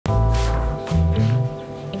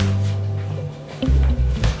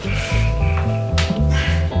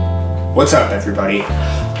What's up, everybody?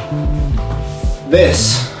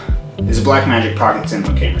 This is a Blackmagic Pocket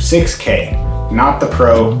Cinema camera, 6K, not the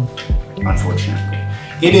Pro, unfortunately.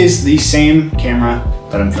 It is the same camera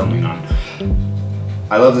that I'm filming on.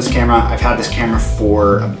 I love this camera. I've had this camera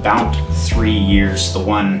for about 3 years, the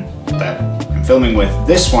one that I'm filming with.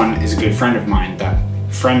 This one is a good friend of mine,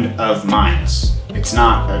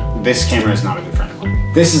 this camera is not a good friend of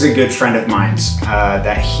mine. This is a good friend of mine's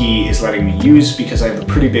that he is letting me use because I have a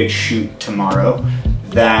pretty big shoot tomorrow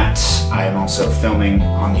that I am also filming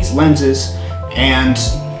on these lenses, and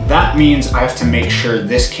that means I have to make sure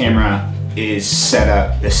this camera is set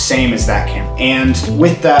up the same as that camera. And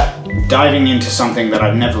with that, diving into something that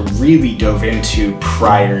I've never really dove into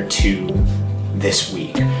prior to this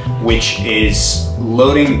week, which is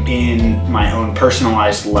loading in my own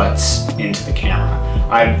personalized LUTs into the camera.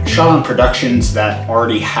 I've shot on productions that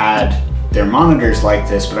already had their monitors like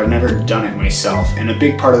this, but I've never done it myself. And a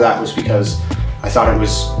big part of that was because I thought it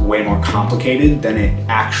was way more complicated than it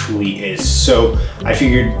actually is. So I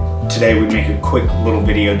figured today we'd make a quick little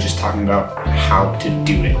video just talking about how to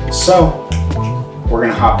do it. So we're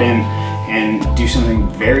gonna hop in and do something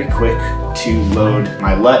very quick to load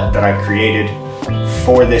my LUT that I created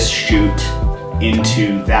for this shoot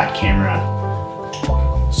into that camera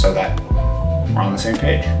so that we're on the same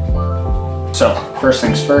page. So first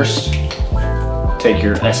things first, take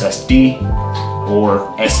your SSD or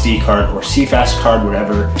SD card or CFast card,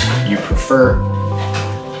 whatever you prefer.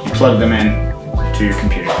 You plug them in to your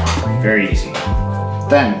computer. Very easy.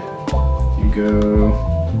 Then you go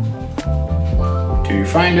to your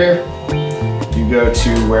Finder. You go to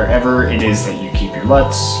wherever it is that you keep your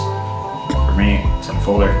LUTs. For me, it's in a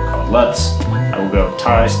folder called LUTs. I will go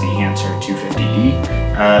Ties Enhancer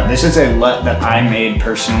 250D. This is a LUT that I made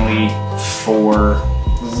personally for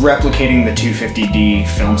replicating the 250D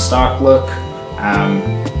film stock look.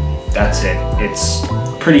 That's it. It's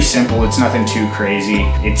pretty simple. It's nothing too crazy.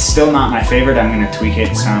 It's still not my favorite. I'm going to tweak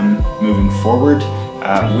it some moving forward,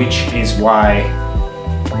 which is why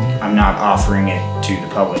I'm not offering it to the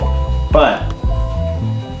public. But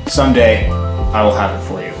someday I will have it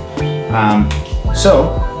for you.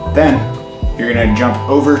 So then you're going to jump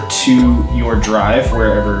over to your drive,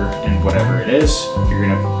 wherever and whatever it is. You're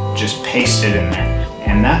going to just paste it in there.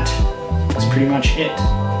 And that is pretty much it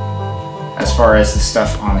as far as the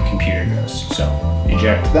stuff on the computer goes. So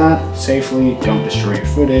eject that safely, don't destroy your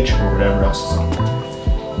footage or whatever else is on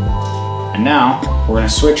there. And now we're gonna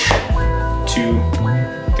switch to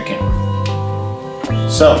the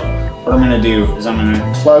camera. So what I'm gonna do is I'm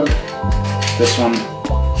gonna plug this one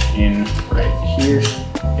in right here,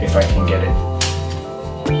 if I can get it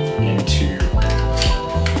into,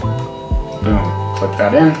 boom, click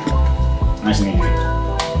that in, nice and easy.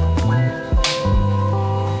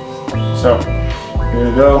 So you're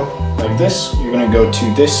gonna go like this. You're gonna go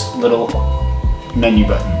to this little menu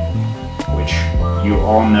button, which you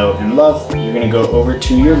all know and love. You're gonna go over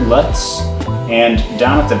to your LUTs, and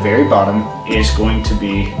down at the very bottom is going to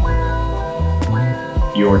be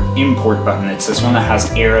your import button. It's this one that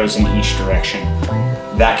has arrows in each direction.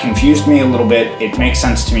 That confused me a little bit. It makes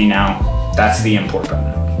sense to me now. That's the import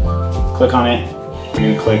button. Click on it.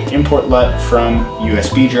 You're going to click import LUT from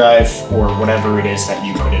USB drive or whatever it is that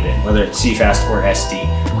you put it in, whether it's CFast or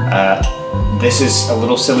SD. This is a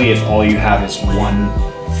little silly if all you have is one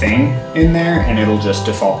thing in there, and it'll just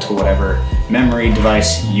default to whatever memory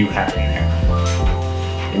device you have in there.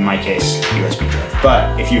 In my case, USB drive.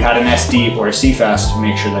 But if you had an SD or a CFast,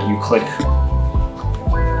 make sure that you click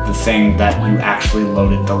the thing that you actually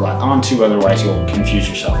loaded the LUT onto, otherwise you'll confuse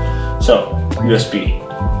yourself. So USB.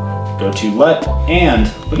 Go to LUT,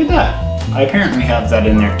 and look at that. I apparently have that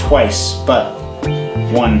in there twice, but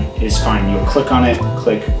one is fine. You'll click on it,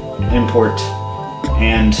 click import,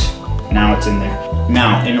 and now it's in there.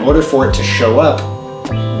 Now, in order for it to show up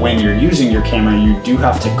when you're using your camera, you do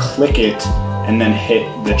have to click it and then hit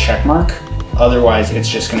the check mark. Otherwise, it's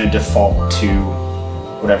just going to default to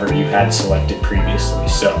whatever you had selected previously.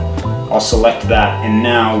 So I'll select that, and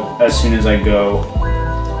now as soon as I go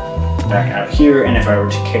back out here, and if I were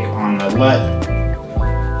to kick on the LUT,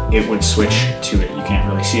 it would switch to it. You can't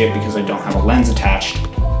really see it because I don't have a lens attached,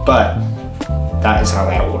 but that is how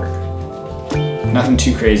that would work. Nothing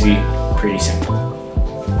too crazy, pretty simple.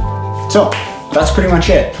 So that's pretty much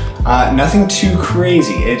it. Nothing too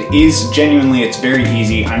crazy. It is genuinely, it's very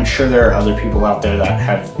easy. I'm sure there are other people out there that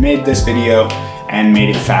have made this video and made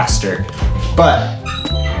it faster, but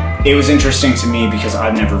it was interesting to me because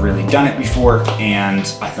I've never really done it before, and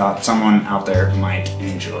I thought someone out there might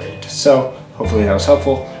enjoy it. So hopefully that was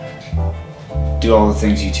helpful. Do all the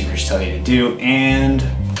things YouTubers tell you to do, and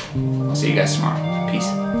I'll see you guys tomorrow.